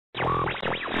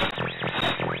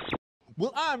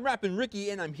Well, I'm Rappin'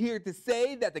 Ricky, and I'm here to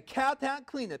say that the Cowtown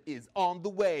cleanup is on the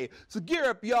way. So gear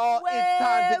up, y'all. It's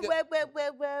time to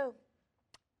go. Whoa.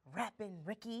 Rappin'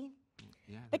 Ricky.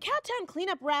 Yeah. The Cowtown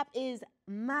cleanup rap is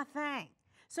my thing.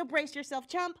 So brace yourself,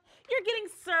 chump. You're getting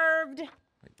served.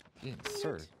 Yeah,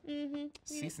 sir.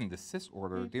 Cease and desist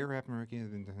order. Dear Rappin' Ricky,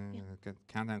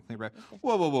 Countdown clean rap.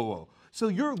 Whoa. So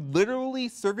you're literally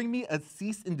serving me a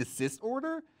cease and desist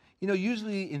order? You know,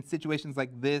 usually in situations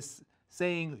like this,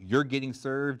 saying you're getting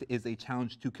served is a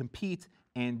challenge to compete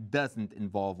and doesn't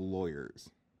involve lawyers.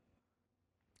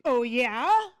 Oh,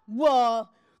 yeah? Well,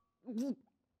 whatever.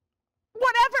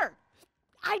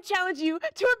 I challenge you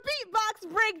to a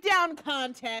beatbox breakdown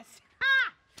contest.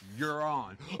 Ha! You're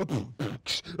on.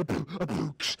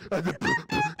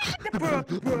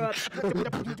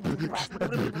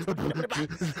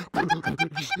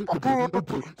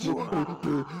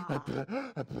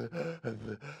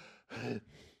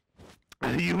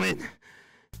 You win.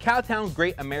 Cowtown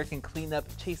Great American Cleanup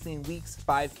Chasing Weeks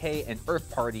 5K and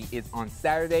Earth Party is on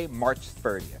Saturday, March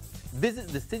 30th. Visit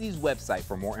the city's website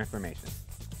for more information.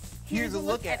 Here's a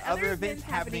look at other events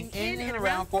happening in and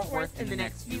around Fort Worth in the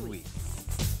next few weeks.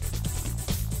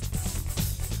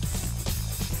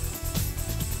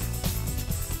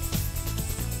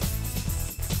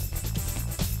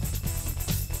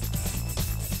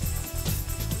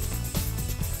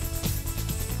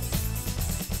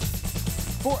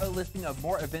 For a listing of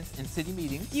more events and city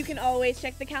meetings, You can always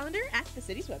check the calendar at the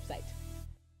city's website.